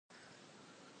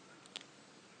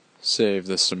Save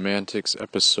the Semantics,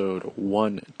 episode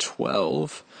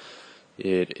 112.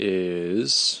 It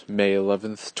is May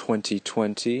 11th,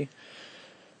 2020.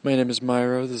 My name is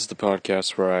Myro. This is the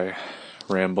podcast where I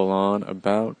ramble on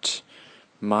about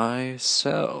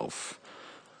myself.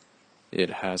 It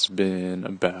has been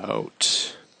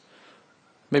about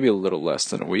maybe a little less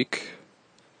than a week.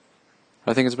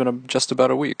 I think it's been just about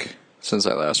a week since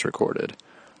I last recorded.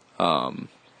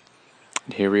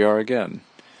 Here we are again.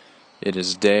 It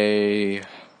is day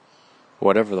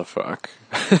whatever the fuck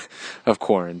of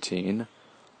quarantine,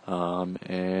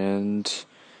 and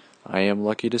I am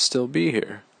lucky to still be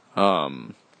here.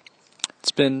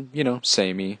 It's been,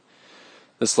 samey.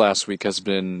 This last week has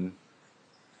been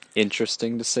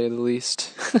interesting, to say the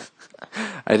least.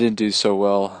 I didn't do so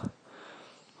well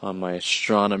on my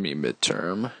astronomy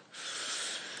midterm,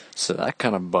 so that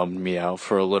kind of bummed me out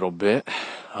for a little bit,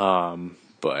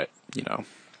 but,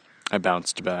 I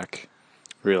bounced back.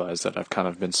 Realized that I've kind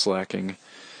of been slacking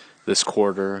this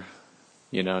quarter,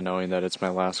 knowing that it's my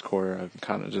last quarter. I've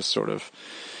kind of just sort of,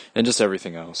 and just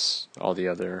everything else, all the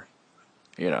other,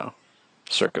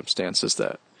 circumstances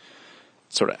that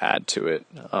sort of add to it.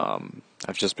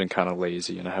 I've just been kind of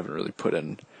lazy, and I haven't really put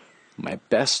in my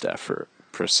best effort,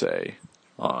 per se,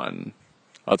 on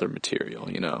other material,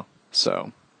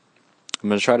 So, I'm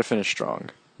going to try to finish strong.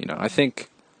 I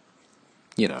think,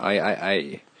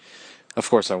 I of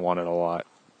course I wanted a lot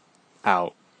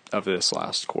out of this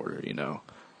last quarter,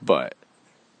 but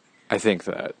I think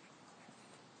that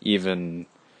even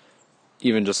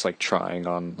just like trying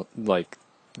on like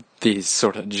these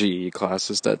sort of GE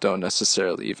classes that don't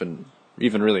necessarily even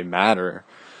really matter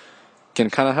can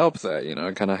kind of help that,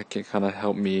 can kind of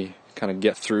help me kind of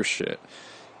get through shit,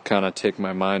 kind of take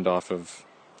my mind off of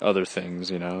other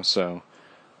things, so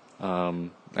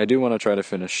I do want to try to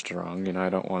finish strong, I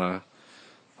don't want to,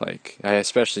 I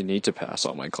especially need to pass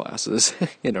all my classes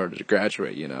in order to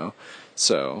graduate,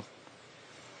 so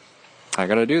I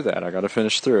gotta do that. I gotta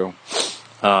finish through.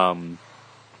 But,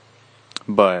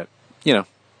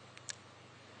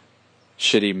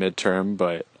 shitty midterm,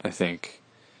 but I think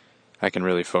I can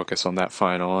really focus on that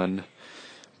final and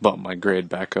bump my grade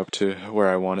back up to where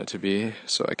I want it to be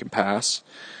so I can pass.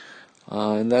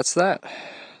 And that's that.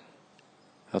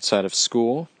 Outside of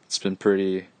school, it's been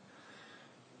pretty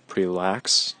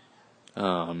lax,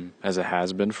 as it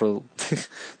has been for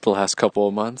the last couple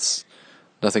of months.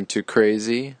 Nothing too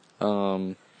crazy.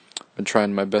 Been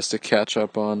trying my best to catch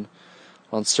up on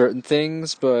certain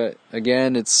things, but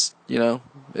again, it's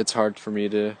hard for me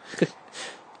to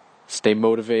stay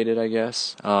motivated, I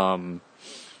guess. I've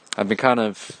been kind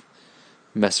of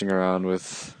messing around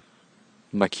with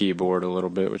my keyboard a little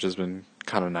bit, which has been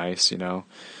kind of nice,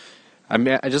 I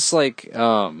mean, I just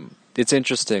it's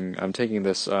interesting. I'm taking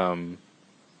this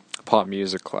pop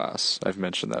music class. I've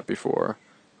mentioned that before.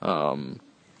 And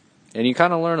you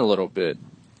kind of learn a little bit.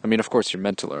 I mean, of course, you're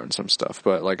meant to learn some stuff,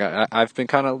 but I've been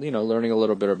kind of learning a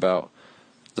little bit about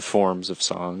the forms of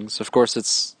songs. Of course,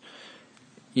 it's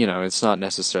it's not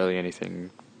necessarily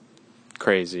anything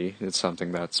crazy. It's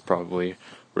something that's probably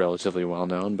relatively well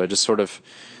known, but just sort of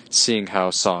seeing how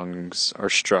songs are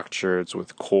structured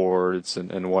with chords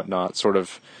and whatnot sort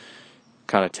of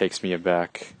kind of takes me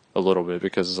aback a little bit,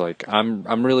 because I'm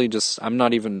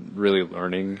not even really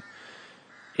learning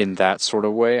in that sort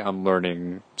of way. I'm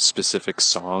learning specific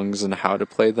songs and how to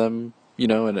play them,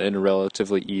 in a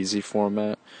relatively easy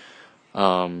format.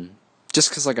 Just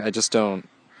because I just don't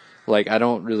I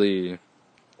don't know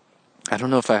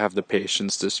if I have the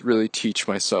patience to really teach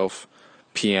myself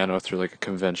piano through a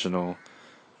conventional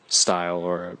style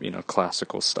or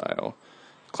classical style,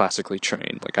 classically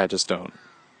trained. I just don't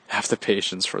have the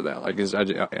patience for that.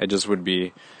 I just would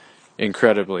be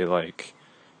incredibly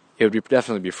it would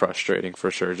definitely be frustrating for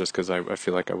sure, just because I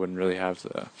feel like I wouldn't really have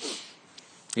the,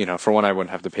 for one, I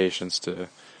wouldn't have the patience to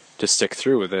stick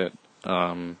through with it,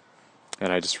 and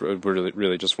I just would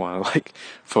really just want to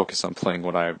focus on playing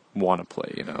what I want to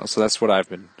play, so that's what I've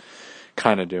been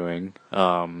kind of doing,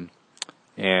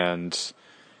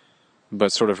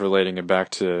 but sort of relating it back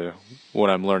to what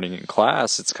I'm learning in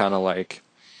class, it's kind of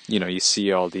you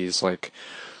see all these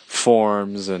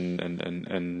forms and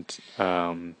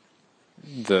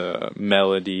the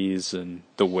melodies and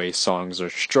the way songs are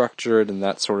structured and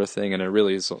that sort of thing, and it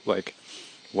really is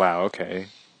wow, okay.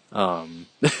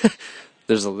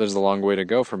 There's a long way to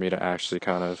go for me to actually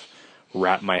kind of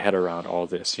wrap my head around all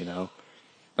this,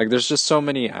 there's just so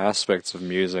many aspects of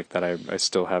music that I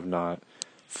still have not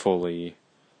fully,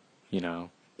 not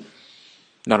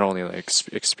only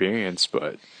experienced,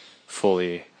 but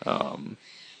fully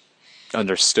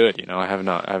understood. I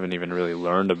haven't even really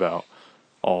learned about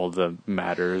all the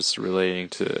matters relating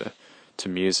to to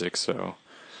music, so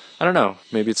I don't know.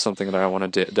 Maybe it's something that I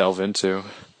want to delve into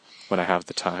when I have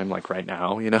the time, like right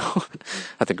now,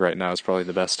 I think right now is probably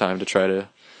the best time to try to,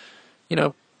 you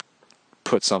know,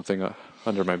 put something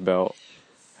under my belt,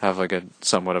 have like a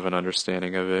somewhat of an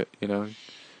understanding of it,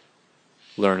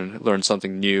 learn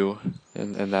something new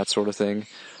and that sort of thing.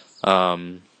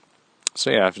 So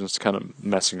yeah, I've been just kind of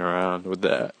messing around with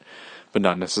that, but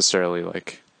not necessarily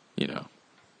like,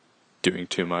 doing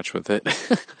too much with it.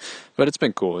 But it's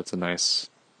been cool. It's a nice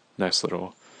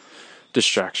little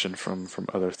distraction from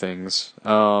other things.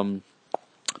 In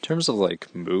terms of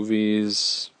like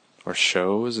movies or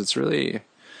shows, it's really,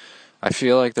 I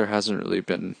feel like there hasn't really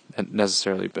been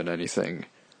necessarily been anything,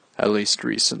 at least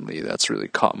recently, that's really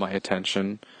caught my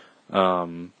attention.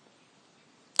 I've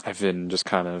been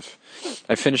just I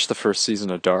finished the first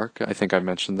season of Dark. I think I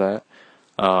mentioned that.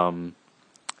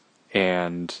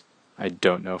 And I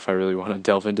don't know if I really want to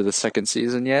delve into the second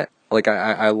season yet. Like,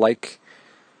 I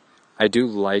do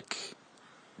like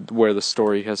where the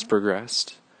story has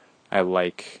progressed. I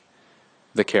like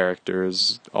the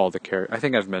characters, I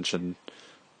think I've mentioned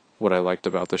what I liked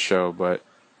about the show, but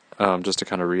just to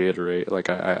kind of reiterate, like,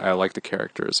 I like the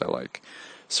characters. I like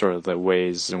sort of the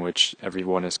ways in which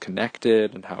everyone is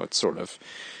connected and how it's sort of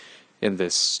in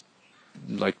this,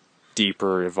 like,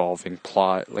 deeper evolving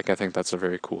plot. Like, I think that's a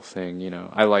very cool thing,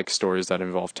 I like stories that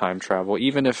involve time travel,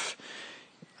 even if,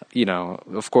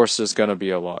 of course there's gonna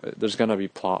be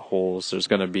plot holes, there's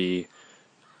gonna be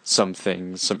some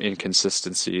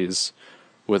inconsistencies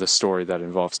with a story that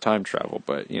involves time travel,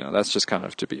 but, that's just kind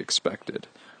of to be expected.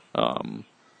 And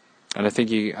I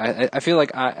think I feel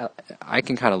like I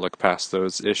can kind of look past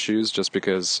those issues just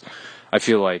because I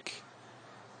feel like,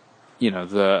 you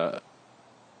don't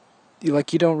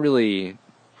really,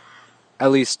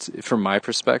 at least from my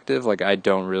perspective, like, I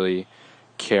don't really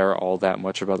care all that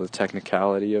much about the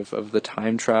technicality of the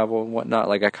time travel and whatnot.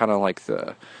 Like, I kind of like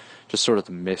just sort of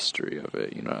the mystery of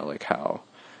it, like how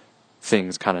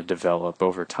things kind of develop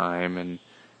over time and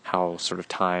how sort of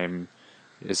time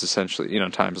is essentially,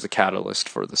 time is the catalyst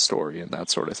for the story and that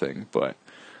sort of thing. But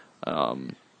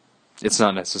it's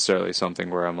not necessarily something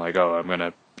where I'm like, oh, I'm going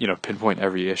to, pinpoint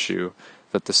every issue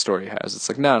that the story has. It's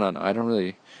like, no, I don't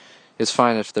really, it's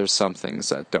fine if there's some things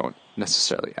that don't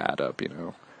necessarily add up,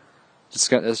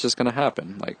 It's just going to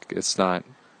happen. Like, it's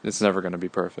never going to be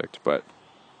perfect. But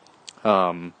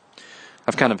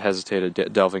I've kind of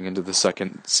hesitated delving into the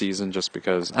second season just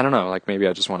because, I don't know, like, maybe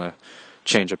I just want to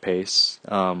change a pace.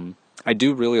 I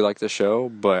do really like the show,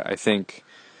 but I think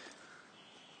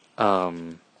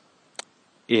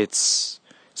it's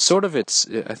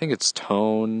I think its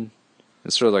tone,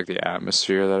 it's sort of like the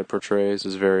atmosphere that it portrays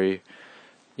is very,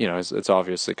 it's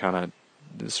obviously kind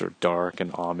of sort of dark and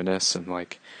ominous, and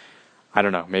like, I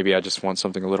don't know, maybe I just want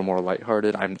something a little more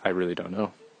lighthearted. I really don't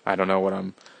know. I don't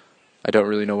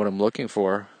really know what I'm looking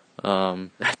for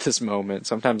at this moment.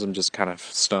 Sometimes I'm just kind of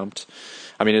stumped.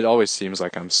 I mean, it always seems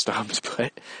like I'm stumped,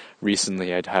 but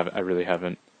recently I really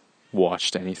haven't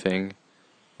watched anything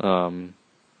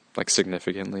like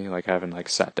significantly. Like, I haven't like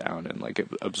sat down and like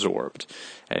absorbed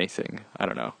anything. I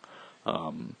don't know.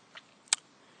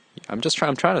 I'm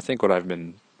trying to think what I've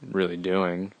been really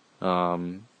doing.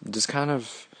 Just kind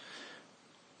of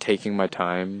taking my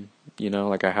time,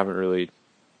 like, I haven't really,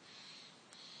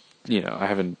 I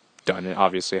haven't done it.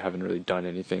 Obviously, I haven't really done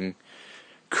anything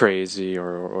crazy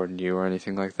or new or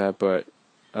anything like that. But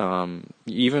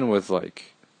even with,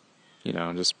 like,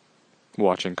 just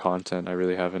watching content, I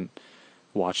really haven't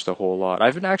watched a whole lot.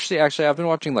 I've been I've been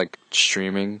watching like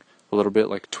streaming a little bit,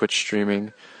 like Twitch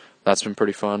streaming. That's been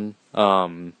pretty fun.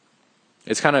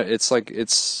 It's like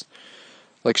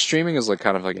streaming is like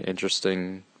kind of like an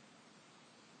interesting.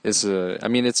 I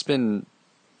mean, it's been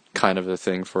kind of the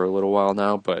thing for a little while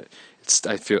now, but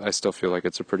I still feel like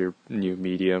it's a pretty new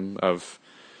medium of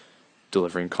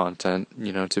delivering content,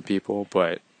 to people.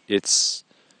 But it's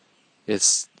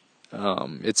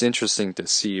interesting to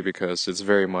see because it's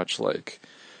very much like,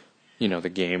 the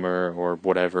gamer or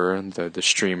whatever, the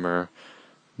streamer,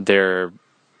 they're,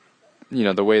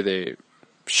 the way they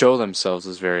show themselves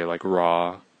is very like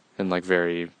raw and like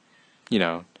very,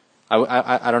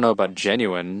 I don't know about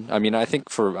genuine. I mean, I think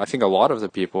a lot of the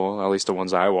people, at least the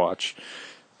ones I watch,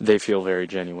 they feel very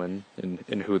genuine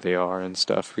in who they are and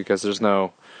stuff, because there's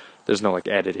no like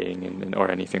editing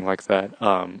or anything like that.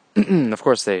 Of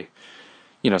course they,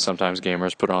 sometimes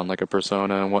gamers put on like a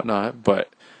persona and whatnot, but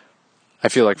I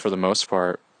feel like for the most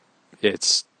part,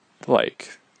 it's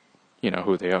like,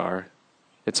 who they are.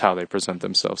 It's how they present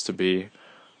themselves to be.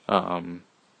 And,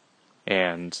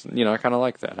 I kind of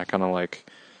like that. I kind of like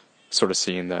sort of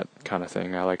seeing that kind of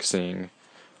thing. I like seeing,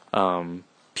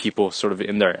 people sort of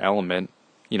in their element,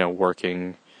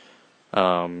 working,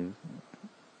 working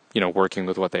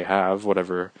with what they have,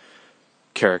 whatever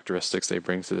characteristics they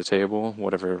bring to the table,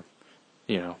 whatever,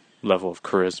 level of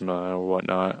charisma or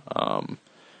whatnot.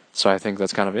 So I think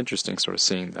that's kind of interesting, sort of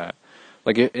seeing that,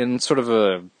 like in sort of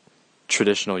a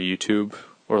traditional YouTube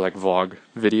or like vlog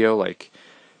video. Like,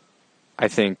 I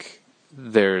think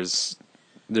there's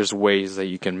ways that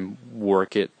you can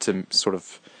work it to sort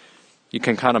of, you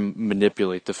can kind of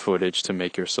manipulate the footage to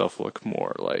make yourself look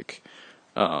more like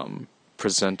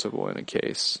presentable in a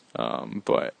case.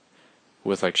 But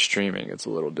with like streaming, it's a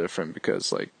little different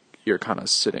because like you're kind of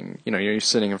sitting, you're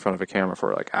sitting in front of a camera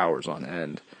for like hours on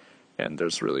end, and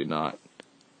there's really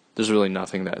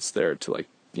nothing that's there to like,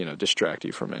 distract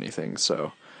you from anything.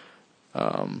 So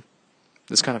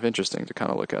it's kind of interesting to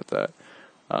kind of look at that.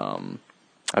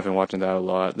 I've been watching that a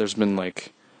lot. There's been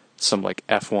like some like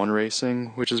F1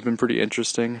 racing, which has been pretty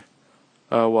interesting,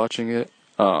 watching it.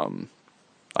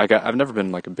 I've never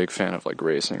been like a big fan of like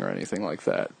racing or anything like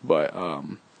that, but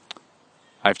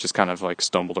I've just kind of like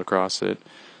stumbled across it,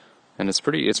 and it's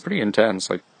pretty intense.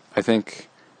 Like, I think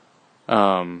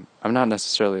I'm not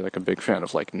necessarily like a big fan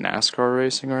of like NASCAR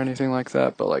racing or anything like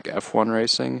that, but like F1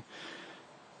 racing,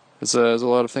 there's a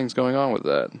lot of things going on with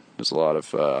that. There's a lot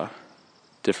of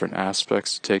different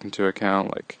aspects to take into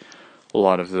account. Like a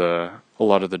lot of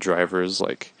the drivers,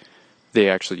 like they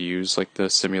actually use like the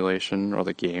simulation or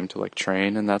the game to like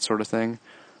train and that sort of thing.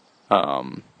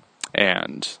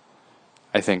 And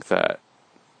I think that,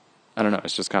 I don't know,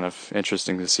 it's just kind of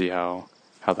interesting to see how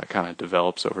that kind of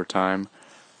develops over time.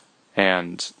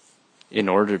 And in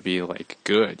order to be like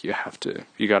good, you got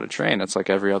to train. It's like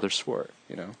every other sport,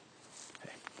 Hey,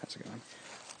 how's it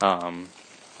going?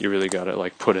 You really got to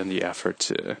like put in the effort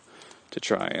to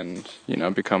try and,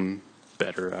 become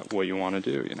better at what you want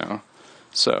to do,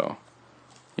 So,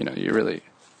 you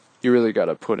really got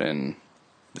to put in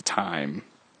the time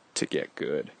to get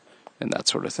good and that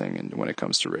sort of thing. And when it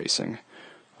comes to racing,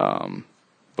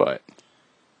 but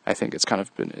I think it's kind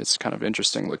of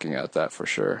interesting looking at that for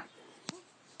sure.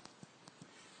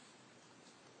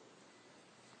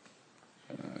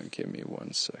 Give me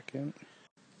 1 second.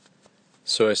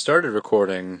 So I started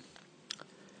recording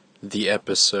the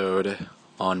episode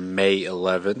on May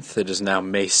 11th. It is now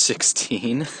May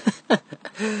 16.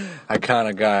 I kind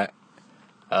of got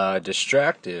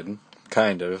distracted,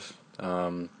 kind of.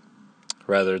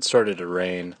 Rather, it started to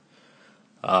rain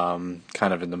kind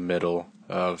of in the middle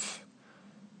of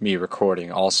me recording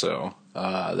also.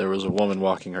 There was a woman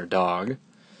walking her dog,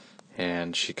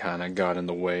 and she kind of got in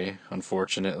the way,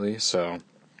 unfortunately, so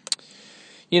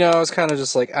I was kind of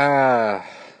just like, I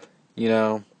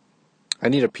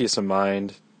need a peace of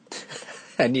mind.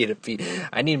 I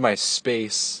need my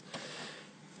space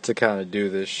to kind of do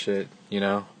this shit,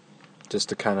 just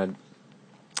to kind of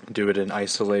do it in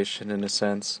isolation in a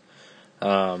sense.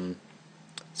 So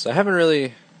I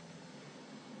haven't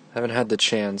had the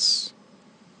chance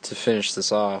to finish this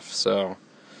off, so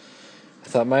I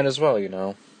thought might as well.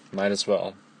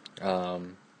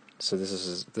 So this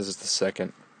is the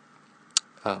second.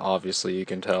 Obviously, you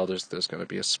can tell there's going to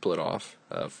be a split off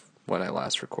of when I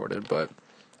last recorded, but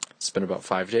it's been about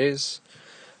 5 days.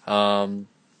 Not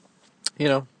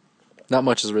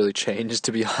much has really changed,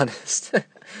 to be honest.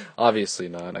 Obviously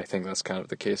not. I think that's kind of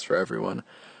the case for everyone.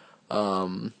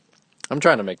 I'm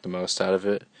trying to make the most out of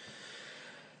it.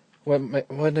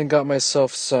 Went and got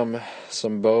myself some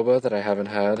boba that I haven't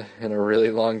had in a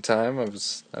really long time. I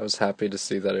was happy to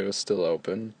see that it was still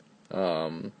open.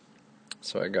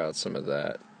 So I got some of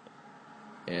that,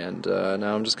 and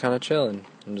now I'm just kind of chilling.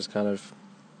 I'm just kind of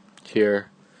here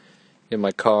in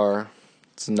my car.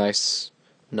 It's a nice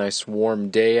warm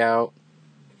day out.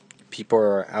 People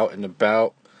are out and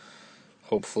about.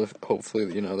 Hopefully,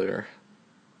 they're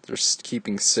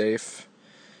keeping safe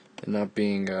and not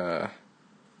being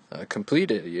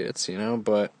complete idiots,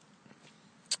 But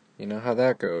you know how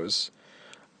that goes.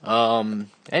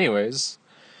 Anyways,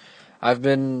 I've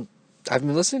been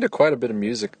listening to quite a bit of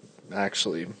music,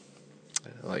 actually.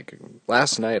 Like,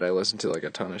 last night I listened to, like, a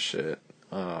ton of shit.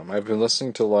 I've been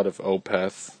listening to a lot of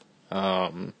Opeth,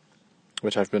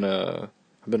 which I've been a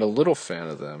little fan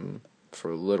of them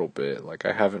for a little bit. Like,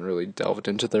 I haven't really delved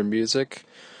into their music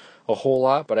a whole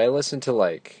lot, but I listened to,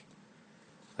 like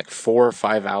 4 or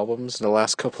 5 albums in the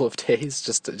last couple of days,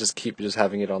 just to keep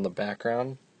having it on the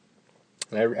background.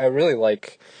 And I really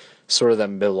like sort of that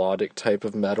melodic type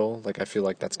of metal. Like, I feel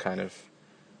like that's kind of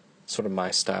sort of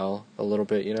my style a little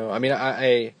bit, I mean,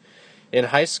 I in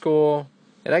high school,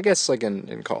 and I guess like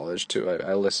in college too,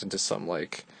 I listened to some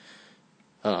like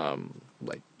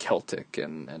like Celtic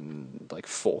and like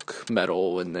folk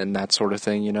metal and that sort of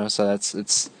thing, you know. So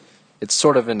it's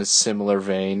sort of in a similar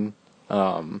vein.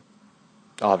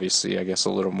 Obviously, I guess a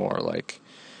little more like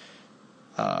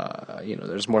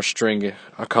there's more string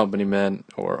accompaniment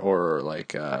or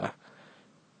like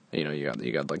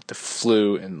you got like the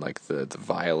flute and like the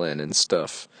violin and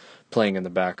stuff playing in the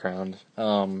background.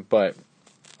 But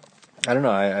I don't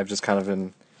know. I've just kind of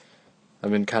been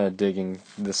kind of digging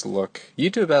this look.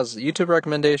 YouTube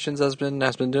recommendations has been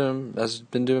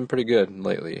doing pretty good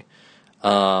lately.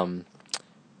 I've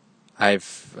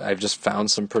just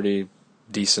found some pretty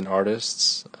decent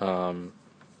artists. And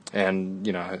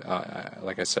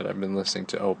like I said, I've been listening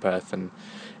to Opeth and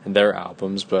their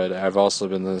albums, but I've also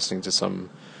been listening to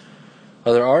some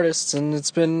other artists, and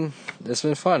it's been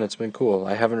fun. It's been cool.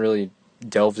 I haven't really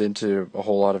delved into a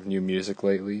whole lot of new music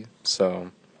lately,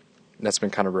 so that's been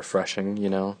kind of refreshing.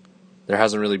 You know, there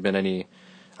hasn't really been any.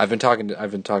 I've been talking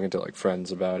to like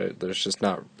friends about it. There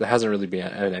hasn't really been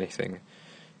anything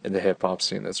in the hip hop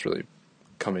scene that's really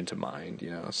come into mind.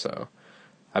 You know, so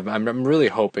I'm really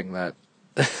hoping that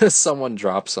someone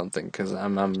drops something, because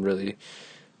I'm really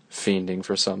fiending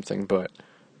for something, but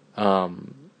I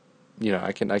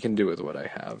can do with what I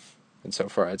have, and so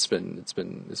far it's been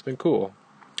cool.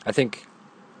 I think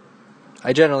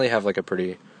I generally have like a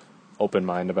pretty open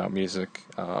mind about music.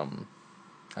 I'm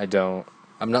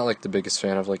not like the biggest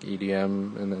fan of like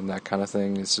EDM and that kind of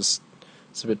thing. It's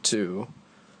a bit too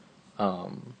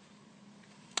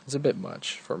it's a bit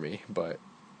much for me, but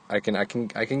I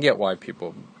can get why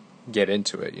people get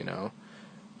into it, you know.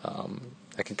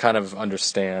 I can kind of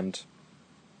understand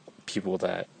people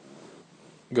that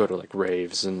go to like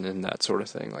raves and that sort of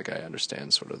thing. Like, I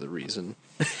understand sort of the reason.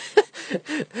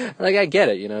 Like, I get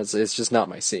it, you know. It's just not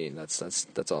my scene.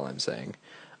 That's all I'm saying.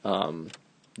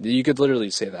 You could literally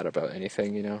say that about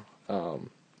anything, you know.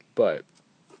 But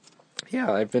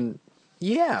yeah, been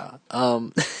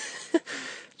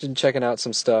checking out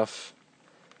some stuff,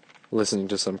 listening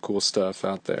to some cool stuff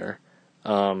out there.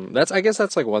 I guess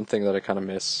that's like one thing that I kind of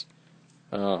miss,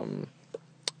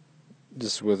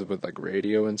 just with like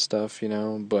radio and stuff, you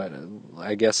know. But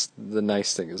I guess the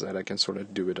nice thing is that I can sort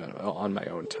of do it on my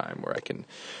own time, where I can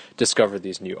discover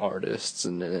these new artists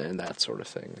and that sort of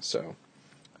thing. So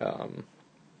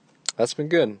that's been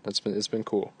good. It's been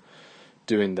cool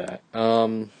doing that.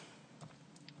 In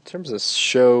terms of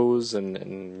shows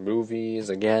and movies,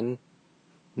 again,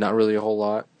 not really a whole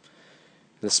lot.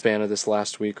 In the span of this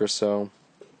last week or so,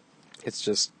 it's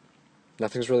just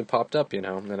nothing's really popped up, you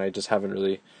know, and I just haven't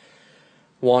really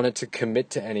wanted to commit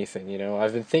to anything, you know.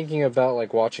 I've been thinking about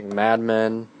like watching Mad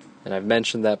Men, and I've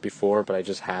mentioned that before, but I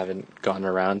just haven't gotten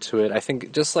around to it. I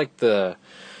think just looking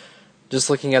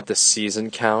at the season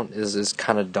count is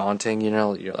kind of daunting, you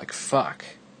know. You're like, fuck.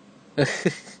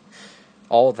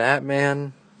 All that,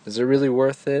 man? Is it really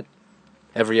worth it?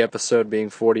 Every episode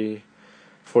being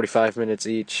 45 minutes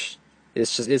each.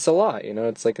 It's a lot, you know.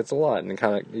 It's a lot, and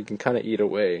you can kind of eat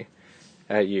away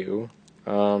at you.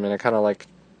 And I kind of like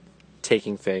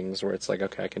taking things where it's like,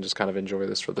 okay, I can just kind of enjoy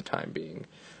this for the time being,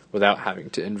 without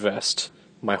having to invest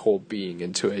my whole being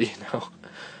into it, you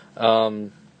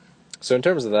know. So in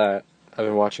terms of that, I've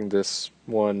been watching this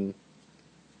one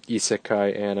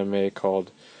isekai anime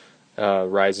called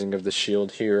Rising of the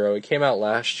Shield Hero. It came out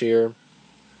last year.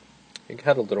 It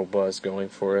had a little buzz going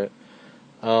for it.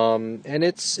 And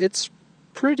it's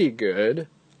pretty good.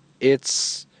 I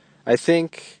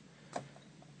think,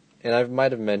 and I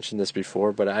might have mentioned this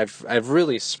before, but I've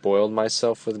really spoiled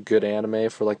myself with good anime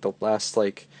for like the last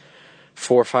like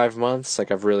 4 or 5 months.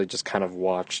 Like, I've really just kind of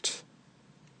watched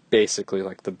basically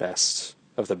like the best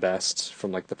of the best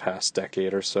from like the past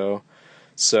decade or so.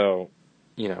 So,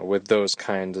 you know, with those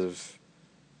kind of,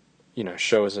 you know,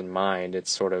 shows in mind, it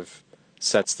sort of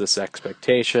sets this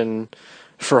expectation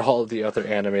for all of the other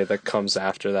anime that comes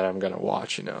after that I'm gonna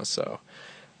watch, you know. So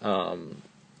I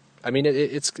mean,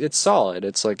 it's solid.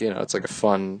 It's like, you know, it's like a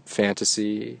fun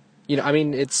fantasy, you know. I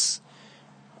mean, it's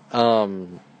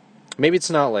maybe it's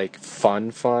not like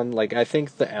fun. Like, I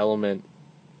think the element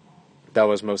that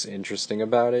was most interesting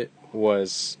about it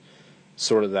was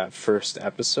sort of that first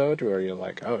episode where you're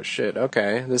like, oh shit,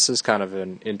 okay, this is kind of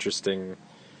an interesting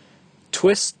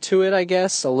twist to it, I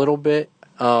guess, a little bit.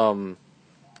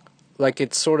 Like,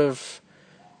 it's sort of,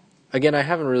 again, I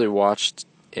haven't really watched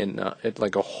it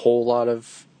like a whole lot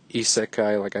of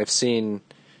isekai. Like, I've seen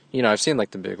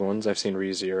like the big ones. I've seen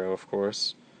Re:Zero, of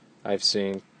course. I've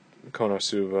seen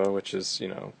Konosuba, which is, you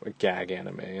know, a gag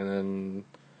anime, and then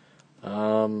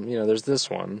you know, there's this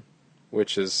one,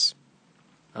 which is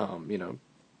you know,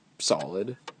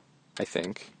 solid, I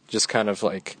think. Just kind of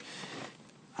like,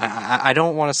 I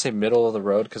don't want to say middle of the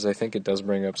road because I think it does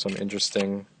bring up some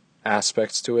interesting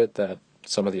aspects to it that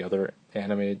some of the other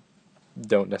anime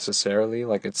don't necessarily.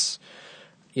 Like it's,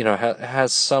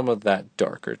 has some of that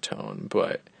darker tone,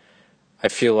 but I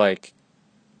feel like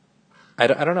I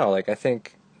don't know. Like I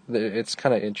think it's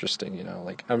kind of interesting.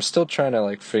 Like I'm still trying to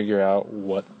like figure out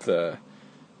like the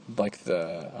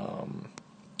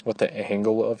what the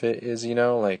angle of it is.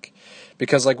 Like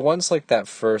because like once like that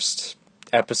first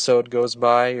episode goes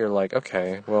by, you're like,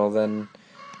 okay, well then,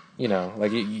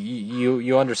 like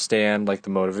you understand like the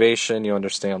motivation, you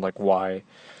understand like why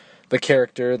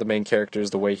the main character is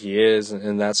the way he is,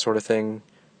 and that sort of thing.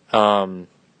 And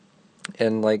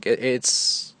like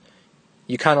it's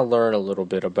you kind of learn a little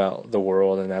bit about the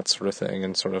world and that sort of thing,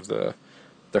 and sort of the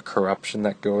corruption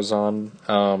that goes on.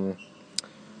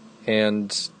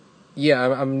 And yeah,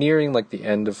 I'm nearing like the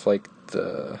end of like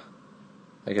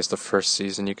I guess the first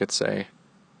season, you could say.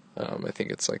 I think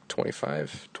it's like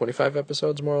 25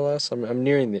 episodes more or less. I'm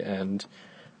nearing the end.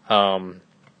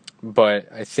 But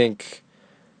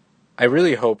I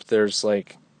really hope there's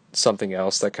like something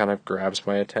else that kind of grabs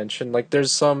my attention. Like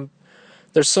there's some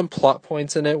plot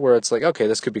points in it where it's like, okay,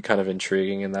 this could be kind of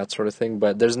intriguing and that sort of thing,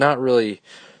 but there's not really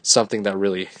something that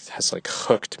really has like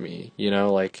hooked me,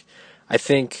 like I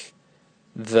think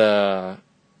the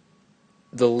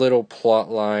little plot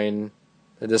line,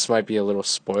 this might be a little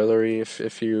spoilery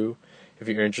if you're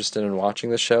interested in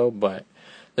watching the show, but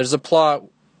there's a plot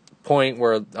point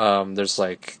where there's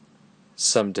like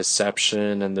some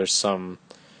deception and there's some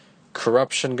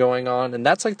corruption going on, and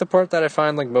that's like the part that I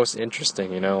find like most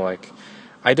interesting. Like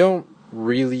I don't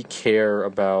really care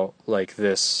about like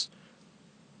this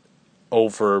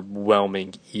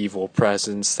overwhelming evil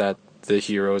presence that the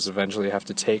heroes eventually have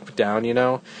to take down,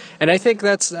 and I think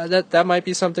that might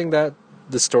be something that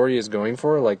the story is going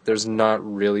for. Like there's not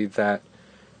really that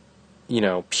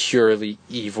purely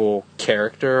evil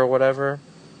character or whatever.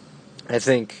 I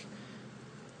think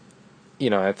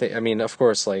I mean, of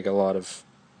course, like a lot of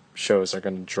shows are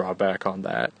going to draw back on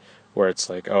that, where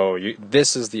it's like, oh,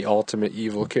 this is the ultimate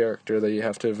evil character that you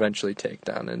have to eventually take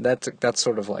down, and that's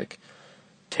sort of like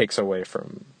takes away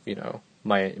from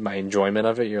my enjoyment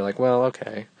of it. You're like, well,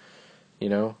 okay, he's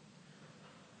gonna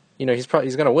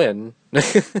win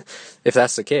if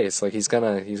that's the case. Like he's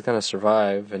gonna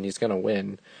survive and he's gonna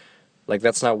win. Like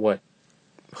that's not what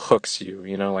hooks you.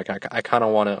 Like I kind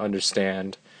of want to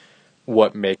understand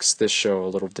what makes this show a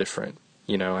little different.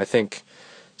 I think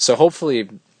so. Hopefully,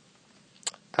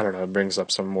 I don't know, it brings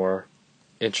up some more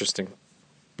interesting,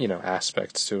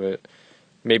 aspects to it.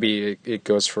 Maybe it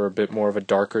goes for a bit more of a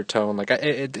darker tone. Like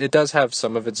it does have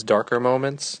some of its darker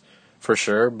moments, for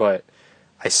sure. But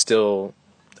I don't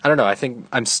know. I think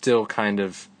I'm still kind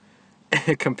of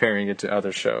comparing it to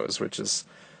other shows, which is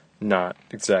not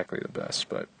exactly the best.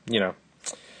 But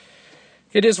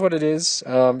it is what it is.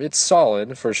 It's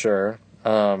solid for sure.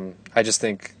 I just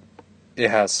think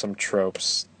it has some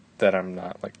tropes that I'm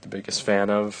not like the biggest fan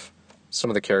of. Some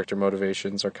of the character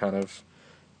motivations are kind of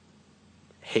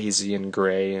hazy and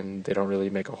gray, and they don't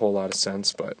really make a whole lot of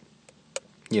sense, but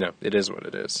it is what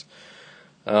it is.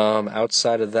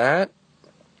 Outside of that,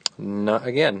 not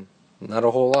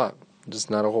a whole lot. Just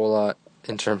not a whole lot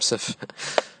in terms of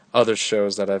other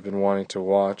shows that I've been wanting to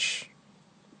watch.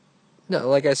 No,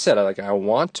 like I said, I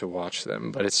want to watch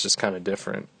them, but it's just kind of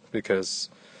different because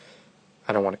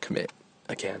I don't want to commit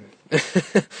again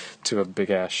to a big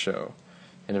ass show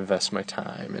and invest my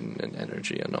time and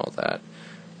energy and all that.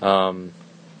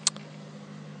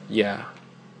 Yeah.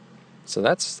 So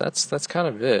that's kind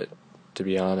of it, to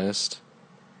be honest.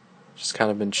 Just kind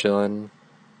of been chilling.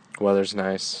 Weather's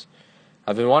nice.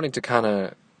 I've been wanting to kind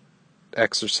of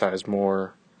exercise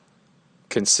more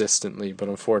consistently, but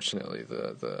unfortunately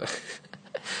the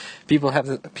people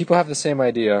have the same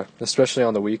idea, especially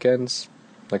on the weekends.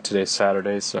 Like today's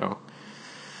Saturday, so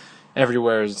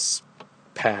everywhere is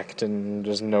packed and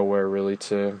there's nowhere really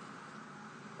to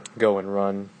go and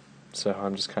run. So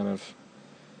I'm just kind of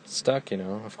stuck,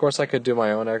 Of course I could do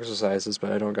my own exercises,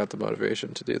 but I don't got the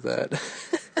motivation to do that.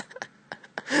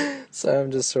 So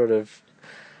I'm just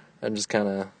kind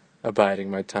of abiding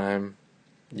my time,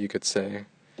 you could say.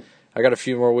 I got a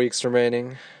few more weeks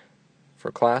remaining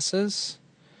for classes,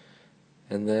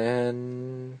 and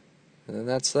then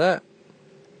that's that.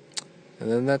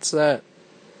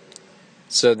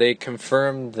 So they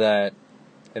confirmed that,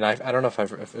 and I don't know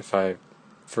if I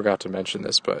forgot to mention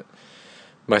this, but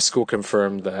my school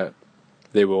confirmed that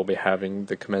they will be having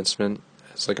the commencement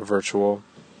as like a virtual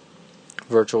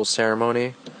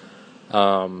ceremony.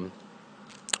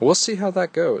 We'll see how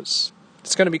that goes.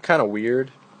 It's going to be kind of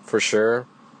weird, for sure,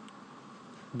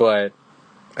 but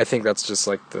I think that's just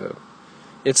like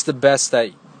it's the best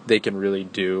that they can really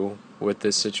do with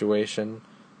this situation.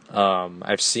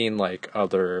 I've seen like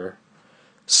other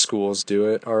schools do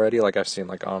it already. Like I've seen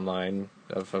like online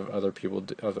of other people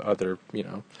of other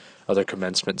other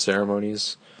commencement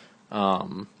ceremonies.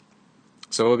 So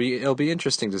it'll be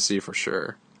interesting to see for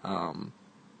sure.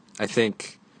 I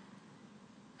think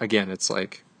again it's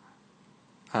like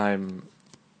I'm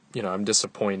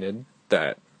disappointed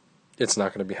that it's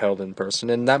not going to be held in person,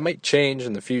 and that might change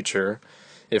in the future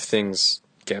if things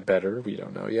get better. We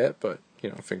don't know yet, but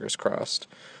fingers crossed.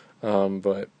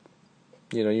 But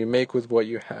you make with what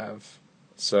you have,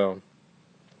 so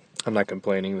I'm not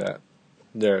complaining that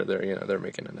they're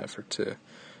making an effort to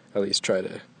at least try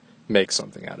to make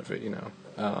something out of it.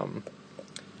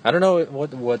 I don't know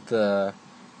what the,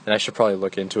 and I should probably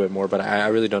look into it more, but I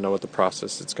really don't know what the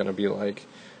process is going to be like.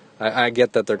 I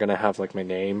get that they're going to have like my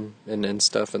name and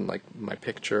stuff and like my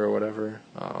picture or whatever.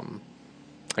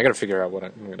 I got to figure out what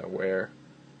I'm going to wear.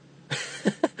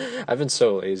 I've been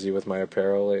so lazy with my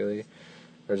apparel lately,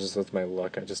 or just with my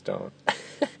look. I just don't.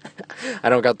 I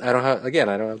don't have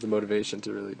the motivation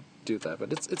to really do that,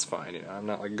 but it's fine. I'm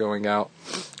not like going out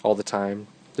all the time.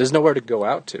 There's nowhere to go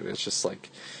out to. It's just like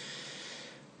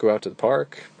go out to the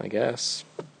park, I guess.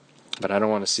 But I don't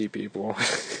want to see people.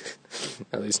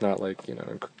 At least not like, in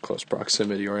close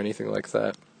proximity or anything like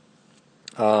that.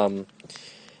 I'm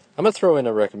gonna throw in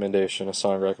a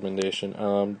song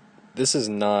recommendation. This is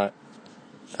not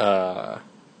the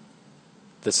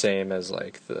same as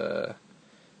like the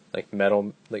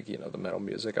metal, the metal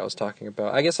music I was talking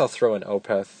about. I guess I'll throw in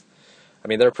Opeth. I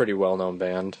mean, they're a pretty well-known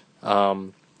band.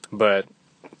 But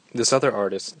this other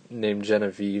artist named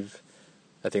Genevieve,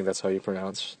 I think that's how you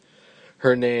pronounce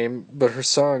her name, but her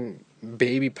song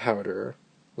Baby Powder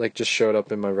just showed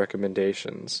up in my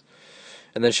recommendations.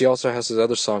 And then she also has this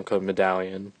other song called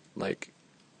Medallion,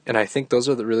 and I think those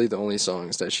are really the only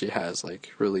songs that she has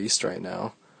released right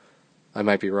now. I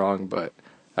might be wrong, but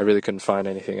I really couldn't find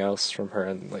anything else from her,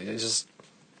 and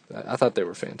I thought they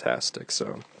were fantastic.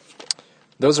 So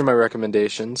those are my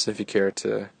recommendations if you care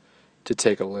to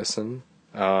take a listen.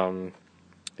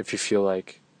 If you feel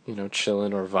like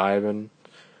chilling or vibing,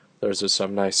 those are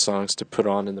some nice songs to put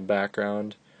on in the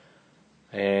background.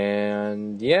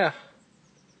 And yeah,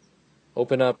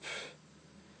 open up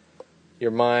your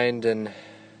mind and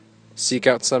seek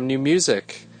out some new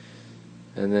music.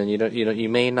 And then you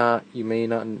may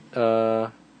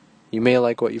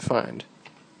like what you find.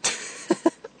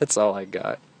 That's all I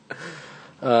got.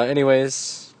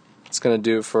 Anyways, it's gonna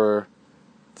do for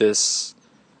this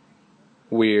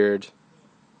weird,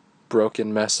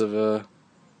 broken mess of a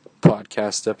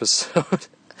podcast episode.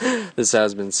 This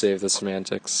has been Save the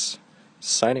Semantics,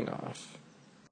 signing off.